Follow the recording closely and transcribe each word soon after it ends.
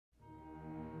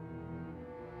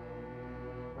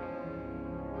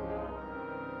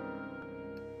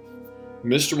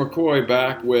Mr. McCoy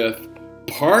back with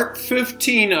part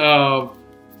 15 of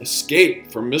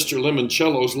Escape from Mr.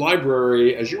 Lemoncello's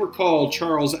library. As you recall,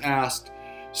 Charles asked,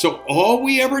 so all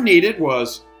we ever needed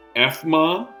was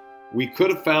F-Mom? We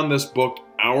could have found this book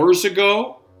hours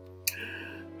ago?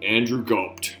 Andrew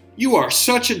gulped. You are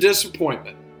such a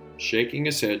disappointment. Shaking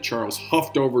his head, Charles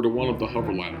huffed over to one of the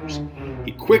hover ladders.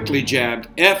 He quickly jabbed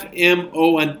F, M,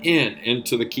 O, and N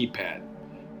into the keypad.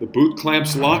 The boot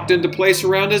clamps locked into place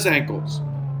around his ankles.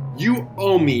 You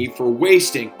owe me for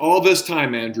wasting all this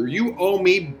time, Andrew. You owe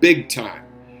me big time.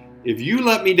 If you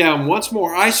let me down once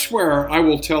more, I swear I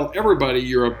will tell everybody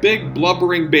you're a big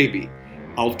blubbering baby.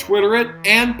 I'll Twitter it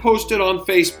and post it on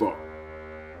Facebook.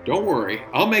 Don't worry,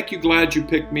 I'll make you glad you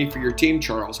picked me for your team,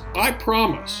 Charles. I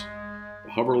promise.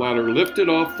 The hover ladder lifted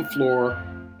off the floor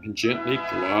and gently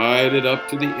glided up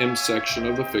to the M section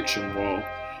of the fiction wall.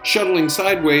 Shuttling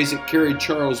sideways, it carried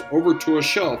Charles over to a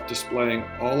shelf displaying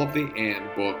all of the Anne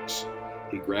books.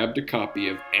 He grabbed a copy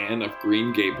of Anne of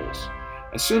Green Gables.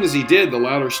 As soon as he did, the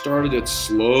ladder started its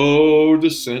slow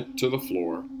descent to the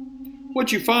floor.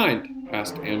 What'd you find?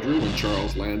 Asked Andrew when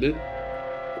Charles landed.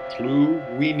 The clue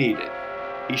we needed.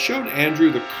 He showed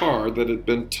Andrew the card that had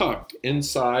been tucked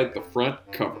inside the front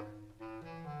cover.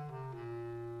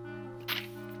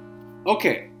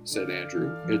 Okay, said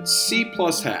Andrew, it's C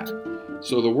plus hat.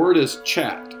 So the word is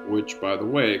chat, which, by the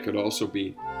way, could also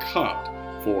be cat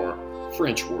for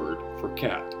French word for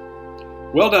cat.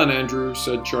 Well done, Andrew,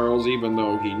 said Charles, even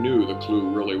though he knew the clue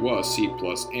really was C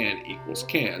plus Anne equals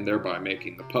can, thereby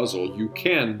making the puzzle. You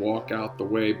can walk out the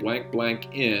way blank blank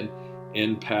in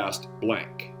past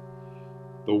blank.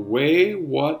 The way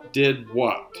what did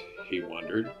what, he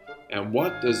wondered, and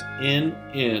what does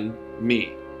in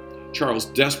mean? Charles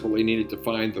desperately needed to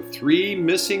find the 3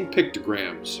 missing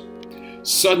pictograms.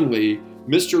 Suddenly,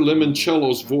 Mr.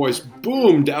 Lemoncello's voice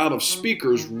boomed out of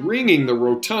speakers, ringing the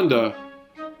rotunda.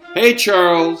 Hey,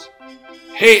 Charles.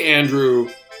 Hey, Andrew.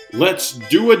 Let's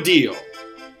do a deal.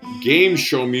 Game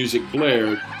show music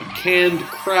blared. A canned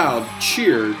crowd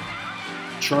cheered.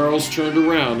 Charles turned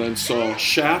around and saw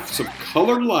shafts of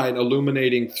colored light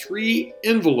illuminating 3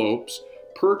 envelopes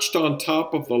perched on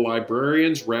top of the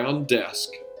librarian's round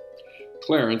desk.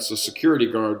 Clarence, the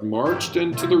security guard, marched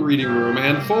into the reading room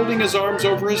and, folding his arms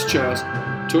over his chest,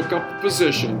 took up a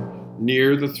position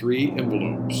near the 3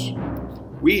 envelopes.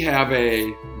 We have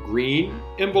a green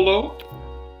envelope,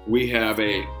 we have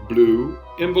a blue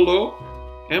envelope,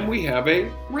 and we have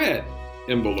a red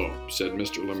envelope, said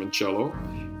Mr. Lemoncello.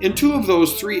 In 2 of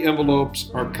those 3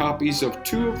 envelopes are copies of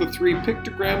 2 of the 3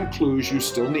 pictogram clues you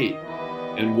still need.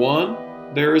 In one,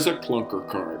 there is a clunker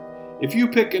card. If you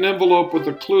pick an envelope with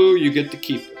a clue, you get to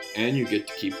keep it, and you get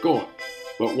to keep going.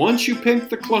 But once you pick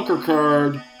the clunker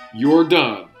card, you're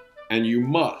done, and you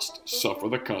must suffer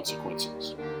the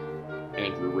consequences.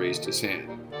 Andrew raised his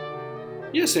hand.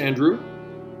 Yes, Andrew.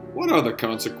 What are the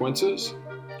consequences?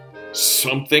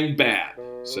 Something bad,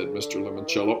 said Mr.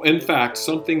 Lemoncello. In fact,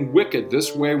 something wicked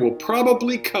this way will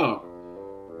probably come.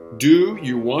 Do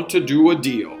you want to do a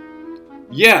deal?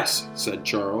 Yes, said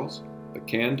Charles. The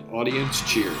canned audience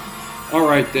cheered. All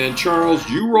right then, Charles,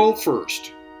 you roll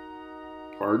first.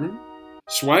 Pardon?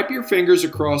 Swipe your fingers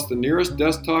across the nearest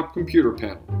desktop computer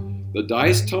panel. The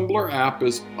Dice Tumbler app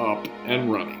is up and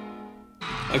running.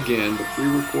 Again, the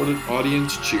pre-recorded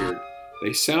audience cheered.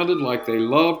 They sounded like they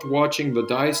loved watching the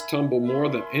dice tumble more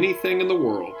than anything in the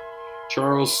world.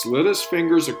 Charles slid his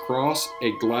fingers across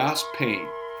a glass pane.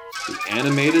 The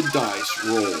animated dice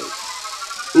rolled.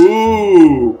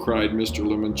 Ooh, cried Mr.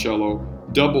 Lemoncello.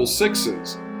 Double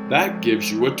 6s. That gives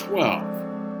you a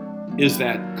 12. Is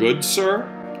that good,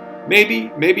 sir? Maybe,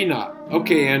 maybe not.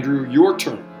 Okay, Andrew, your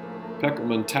turn.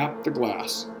 Peckelman tapped the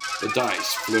glass. The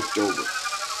dice flipped over.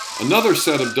 Another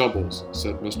set of doubles,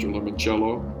 said Mr.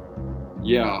 Lemoncello.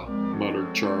 Yeah,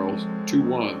 muttered Charles. 2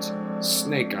 1s.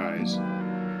 Snake eyes.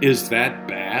 Is that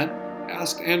bad?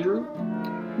 Asked Andrew.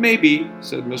 Maybe,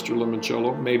 said Mr.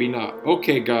 Lemoncello. Maybe not.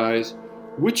 Okay, guys.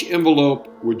 Which envelope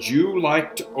would you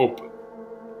like to open?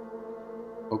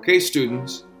 Okay,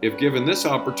 students, if given this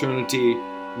opportunity,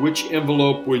 which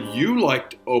envelope would you like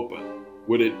to open?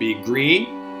 Would it be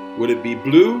green? Would it be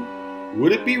blue?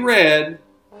 Would it be red?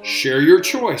 Share your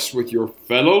choice with your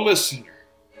fellow listener.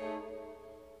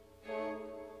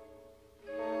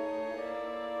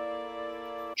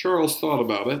 Charles thought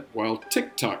about it while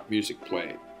tick-tock music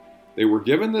played. They were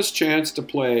given this chance to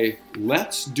play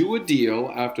Let's Do a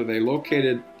Deal after they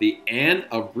located the Anne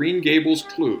of Green Gables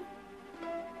clue.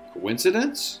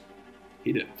 Coincidence?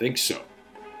 He didn't think so.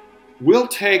 We'll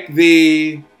take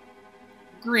the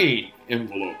green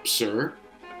envelope, sir.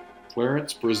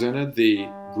 Clarence presented the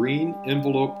green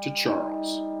envelope to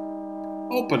Charles.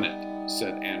 "Open it,"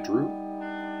 said Andrew.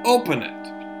 "Open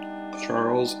it."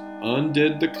 Charles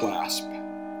undid the clasp,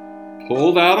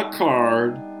 pulled out a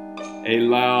card, a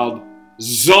loud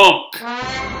zonk.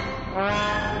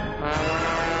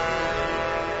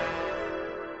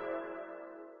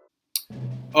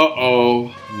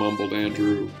 "Uh-oh," mumbled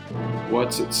Andrew.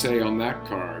 "What's it say on that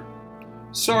card?"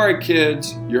 "Sorry,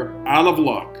 kids, you're out of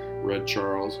luck," read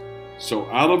Charles. "So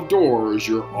out of doors,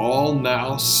 you're all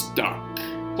now stuck."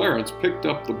 Clarence picked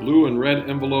up the blue and red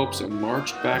envelopes and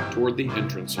marched back toward the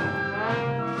entrance hall.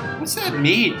 "What's that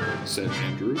mean?" said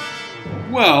Andrew.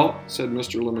 "Well," said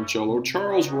Mr. Lemoncello,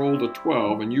 "Charles rolled a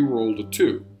 12 and you rolled a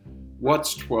 2.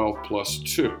 What's 12 plus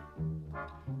 2?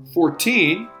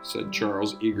 14, said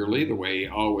Charles eagerly, the way he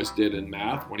always did in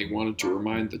math when he wanted to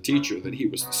remind the teacher that he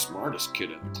was the smartest kid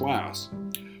in the class.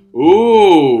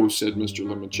 "Ooh," said Mr.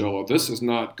 Lemoncello, "this is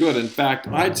not good. In fact,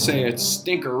 I'd say it's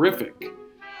stinkerific."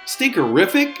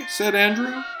 "Stinkerific?" said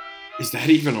Andrew. "Is that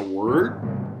even a word?"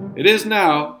 "It is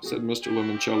now," said Mr.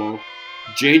 Lemoncello.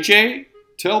 "JJ,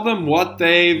 tell them what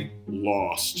they've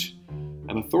lost."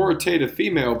 An authoritative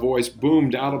female voice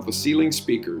boomed out of the ceiling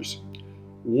speakers.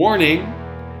 "Warning!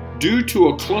 Due to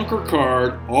a clunker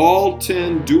card, all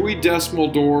 10 Dewey Decimal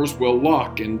doors will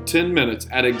lock in 10 minutes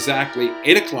at exactly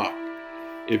 8 o'clock.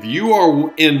 If you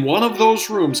are in one of those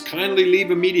rooms, kindly leave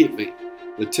immediately.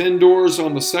 The 10 doors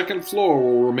on the second floor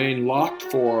will remain locked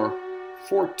for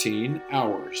 14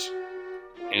 hours.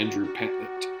 Andrew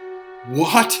panicked.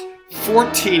 "What?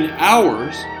 14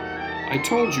 hours? I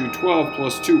told you 12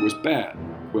 plus 2 was bad,"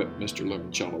 quipped Mr.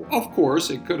 Lemoncello. "Of course,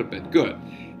 it could have been good.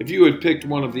 If you had picked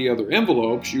one of the other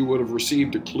envelopes, you would have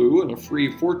received a clue and a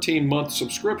free 14-month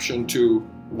subscription to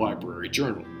Library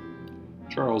Journal."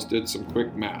 Charles did some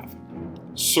quick math.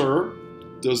 "Sir,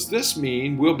 does this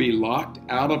mean we'll be locked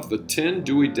out of the 10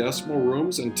 Dewey Decimal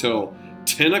rooms until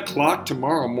 10 o'clock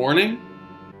tomorrow morning?"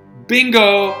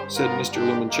 "Bingo," said Mr.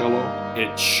 Lemoncello.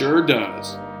 "It sure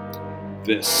does."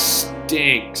 "This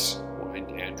stinks,"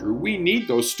 whined Andrew. "We need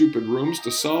those stupid rooms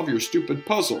to solve your stupid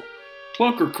puzzle.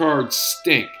 Clunker cards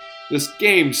stink. This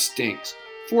game stinks.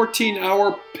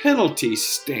 14-hour penalties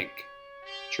stink."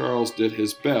 Charles did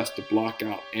his best to block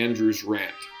out Andrew's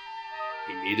rant.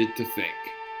 He needed to think.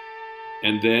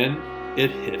 And then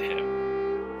it hit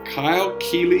him. Kyle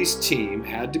Keeley's team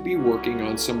had to be working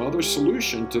on some other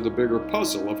solution to the bigger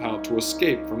puzzle of how to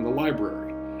escape from the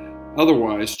library.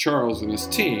 Otherwise, Charles and his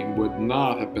team would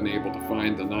not have been able to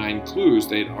find the 9 clues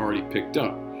they'd already picked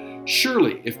up.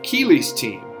 Surely, if Keeley's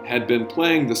team had been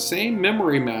playing the same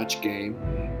memory match game,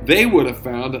 they would have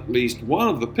found at least one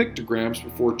of the pictograms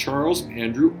before Charles,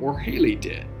 Andrew, or Haley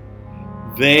did.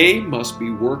 They must be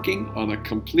working on a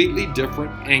completely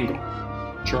different angle.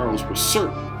 Charles was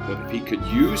certain that if he could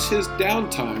use his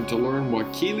downtime to learn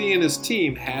what Keeley and his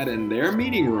team had in their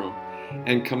meeting room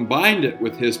and combined it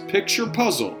with his picture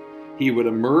puzzle, he would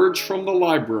emerge from the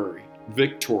library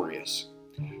victorious.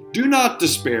 "Do not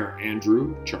despair,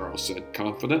 Andrew," Charles said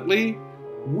confidently.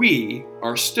 "We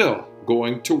are still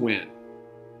going to win."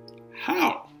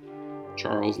 "How?"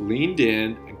 Charles leaned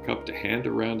in and cupped a hand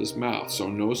around his mouth so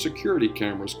no security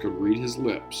cameras could read his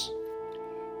lips.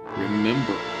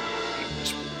 "Remember," he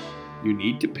whispered, "you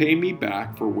need to pay me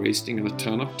back for wasting a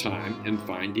ton of time in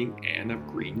finding Anne of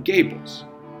Green Gables."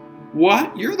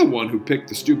 "What? You're the one who picked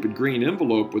the stupid green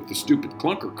envelope with the stupid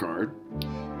clunker card."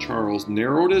 Charles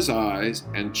narrowed his eyes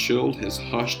and chilled his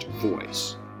hushed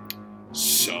voice.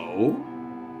 "So?"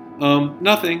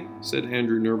 Nothing," said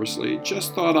Andrew nervously.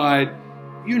 "Just thought I'd,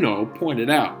 point it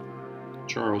out."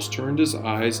 Charles turned his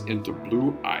eyes into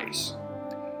blue ice.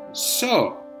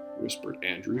 "So," whispered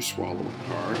Andrew, swallowing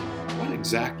hard, "what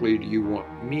exactly do you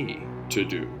want me to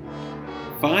do?"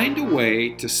 "Find a way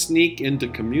to sneak into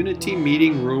Community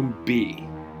Meeting Room B."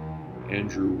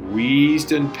 Andrew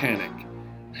wheezed in panic.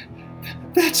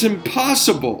 "That's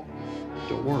impossible!"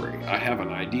 "Don't worry, I have an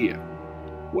idea."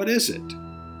 "What is it?"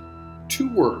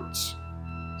 2 words.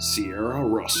 Sierra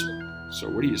Russell. So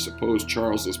what do you suppose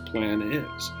Charles's plan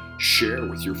is? Share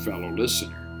with your fellow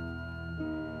listener.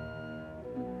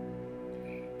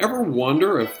 "Ever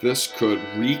wonder if this could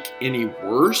reek any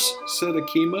worse?" said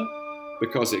Akima.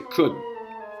 "Because it couldn't."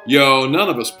 "Yo, none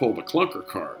of us pulled a clunker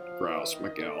card," growls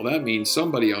Miguel. "That means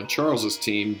somebody on Charles's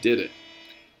team did it."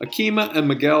 "Akima and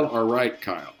Miguel are right,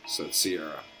 Kyle," said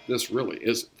Sierra. "This really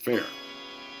isn't fair."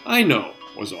 "I know,"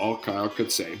 was all Kyle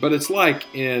could say, "but it's like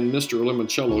in Mr.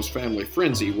 Limoncello's Family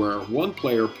Frenzy, where one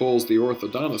player pulls the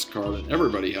orthodontist card and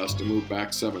everybody has to move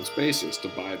back 7 spaces to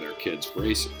buy their kids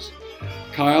braces."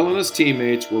 Kyle and his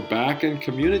teammates were back in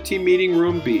Community Meeting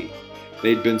Room B.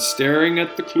 They'd been staring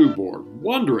at the clue board,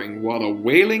 wondering what a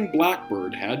wailing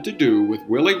blackbird had to do with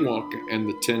Willy Wonka and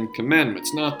the 10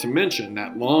 Commandments, not to mention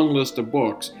that long list of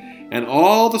books and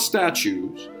all the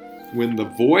statues, when the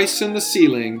voice in the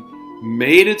ceiling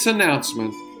made its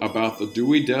announcement about the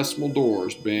Dewey Decimal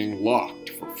Doors being locked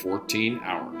for 14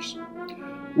 hours.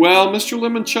 "Well, Mr.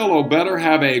 Lemoncello better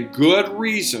have a good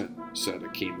reason," said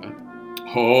Akima.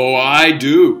 "Oh, I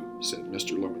do," said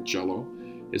Mr. Lemoncello.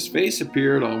 His face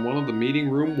appeared on one of the meeting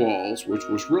room walls, which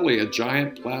was really a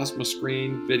giant plasma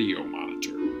screen video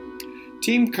monitor.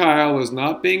 "Team Kyle is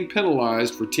not being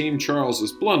penalized for Team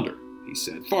Charles's blunder," he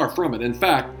said. "Far from it. In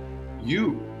fact,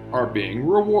 you are being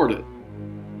rewarded."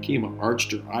 Kima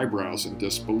arched her eyebrows in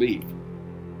disbelief.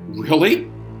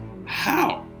 "Really?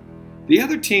 How?" "The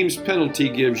other team's penalty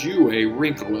gives you a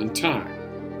wrinkle in time."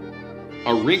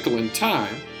 "A wrinkle in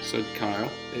time?" said Kyle.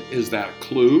 "Is that a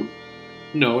clue?"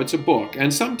 "No, it's a book.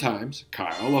 And sometimes,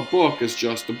 Kyle, a book is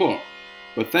just a book.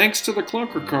 But thanks to the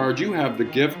clunker card, you have the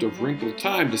gift of wrinkled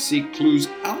time to seek clues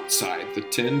outside the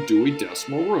 10 Dewey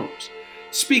Decimal rooms.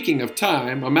 Speaking of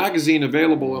time, a magazine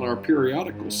available in our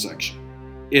periodicals section.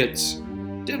 It's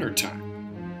dinner time."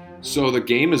 "So the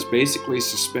game is basically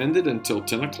suspended until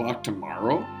 10 o'clock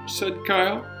tomorrow?" said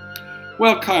Kyle.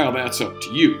 "Well, Kyle, that's up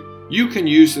to you. You can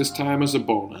use this time as a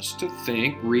bonus to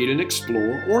think, read, and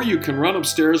explore, or you can run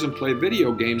upstairs and play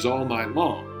video games all night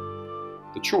long.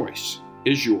 The choice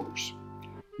is yours."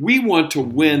 "We want to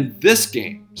win this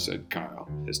game," said Kyle.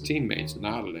 His teammates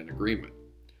nodded in agreement.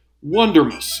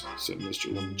 "Wondermus," said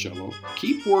Mr. Lemoncello.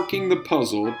 "Keep working the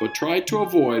puzzle, but try to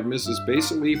avoid Mrs.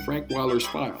 Basily Frankweiler's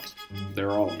files.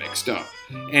 They're all mixed up.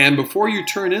 And before you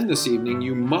turn in this evening,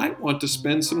 you might want to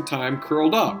spend some time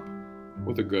curled up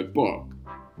with a good book."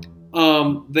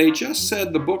 They just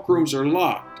said the book rooms are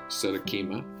locked," said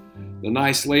Akima. The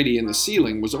nice lady in the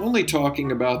ceiling was only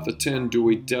talking about the 10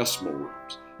 Dewey Decimal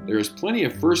rooms. There is plenty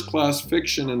of first-class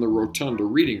fiction in the Rotunda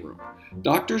reading room.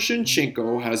 Dr.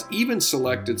 Zinchenko has even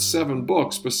selected 7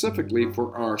 books specifically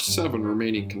for our 7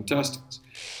 remaining contestants.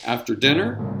 After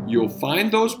dinner, you'll find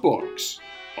those books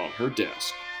on her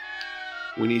desk.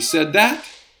 When he said that,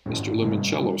 Mr.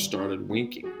 Lemoncello started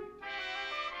winking.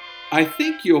 "I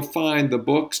think you'll find the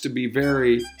books to be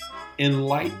very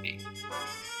enlightening,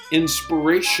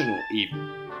 inspirational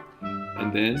even."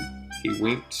 And then he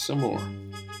winked some more.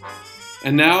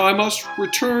 "And now I must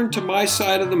return to my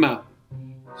side of the mountain.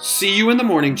 See you in the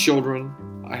morning, children.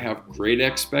 I have great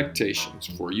expectations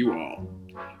for you all."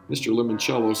 Mr.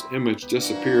 Lemoncello's image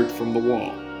disappeared from the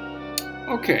wall.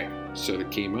 "Okay," said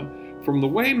Akima. From the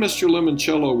way Mr.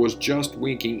 Lemoncello was just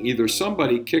winking, either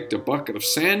somebody kicked a bucket of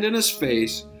sand in his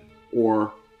face,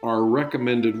 or our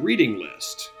recommended reading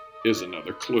list is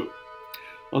another clue.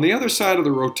 On the other side of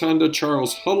the rotunda,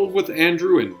 Charles huddled with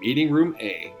Andrew in meeting room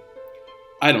A.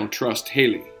 "I don't trust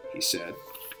Haley," he said.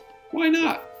 "Why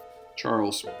not?"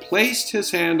 Charles placed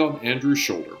his hand on Andrew's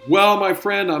shoulder. "Well, my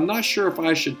friend, I'm not sure if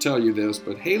I should tell you this,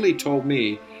 but Haley told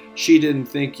me she didn't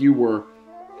think you were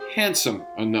handsome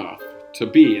enough to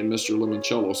be in Mr.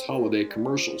 Lemoncello's holiday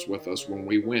commercials with us when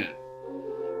we win."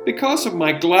 "Because of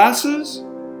my glasses?"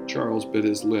 Charles bit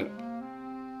his lip,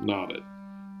 nodded.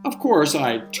 "Of course,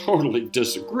 I totally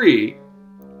disagree."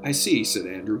 "I see," said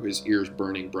Andrew, his ears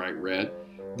burning bright red.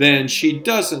 "Then she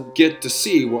doesn't get to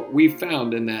see what we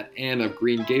found in that Anne of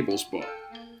Green Gables book."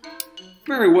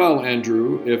 "Very well,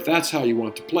 Andrew, if that's how you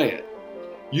want to play it."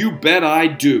 "You bet I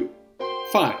do."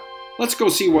 "Fine. Let's go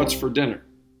see what's for dinner.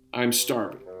 I'm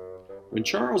starving." When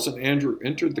Charles and Andrew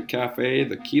entered the cafe,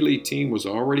 the Keeley team was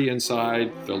already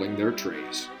inside, filling their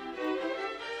trays.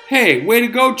 "Hey, way to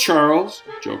go, Charles,"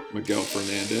 joked Miguel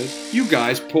Fernandez. "You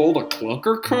guys pulled a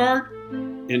clunker card?"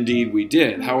 "Indeed we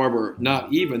did. However,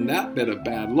 not even that bit of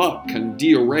bad luck can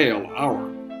derail our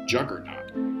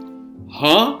juggernaut."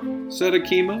 "Huh?" said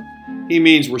Akima. "He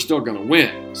means we're still going to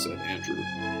win," said Andrew.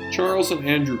 Charles and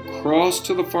Andrew crossed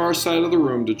to the far side of the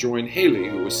room to join Haley,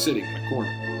 who was sitting in the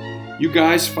corner. "You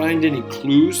guys find any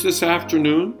clues this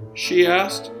afternoon?" she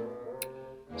asked.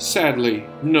 "Sadly,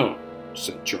 no,"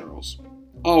 said Charles.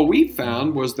 "All we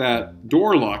found was that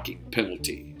door locking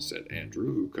penalty," said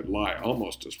Andrew, who could lie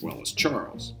almost as well as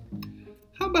Charles.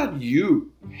 "How about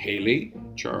you, Haley?"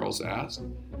 Charles asked.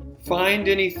 "Find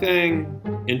anything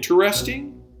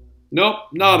interesting?" "Nope,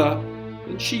 nada."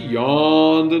 And she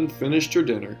yawned and finished her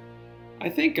dinner. "I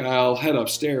think I'll head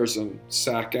upstairs and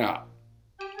sack out."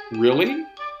 "Really?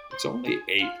 It's only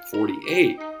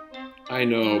 8:48. "I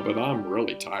know, but I'm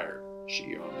really tired," she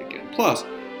yawned again. "Plus,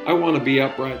 I want to be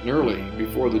up bright and early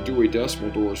before the Dewey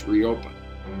Decimal Doors reopen.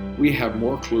 We have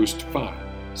more clues to find.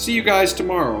 See you guys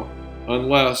tomorrow,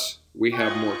 unless we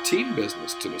have more team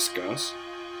business to discuss."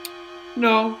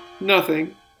 "No,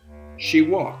 Nothing. She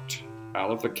walked out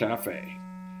of the cafe.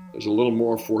 There's a little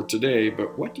more for today,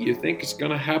 but what do you think is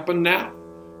going to happen now?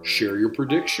 Share your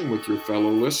prediction with your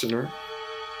fellow listener.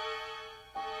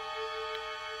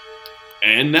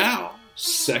 And now,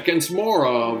 seconds more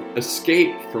of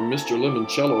Escape from Mr.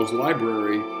 Lemoncello's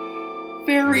library.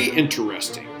 Very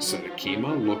interesting, said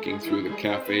Akima, looking through the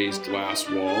cafe's glass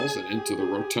walls and into the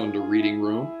rotunda reading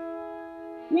room.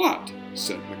 What?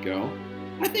 Said Miguel.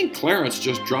 I think Clarence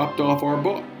just dropped off our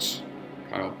books.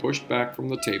 Kyle pushed back from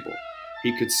the table.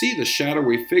 He could see the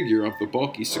shadowy figure of the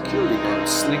bulky security guard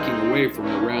slinking away from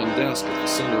the round desk at the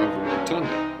center of the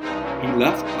rotunda. He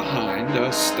left behind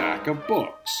a stack of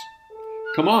books.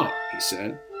 Come on, he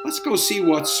said. Let's go see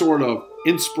what sort of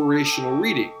inspirational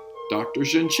reading Dr.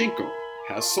 Zinchenko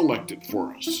has selected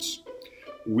for us.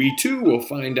 We too will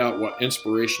find out what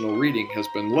inspirational reading has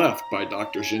been left by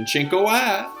Dr. Zinchenko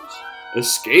as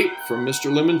Escape from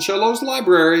Mr. Lemoncello's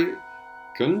library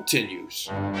continues.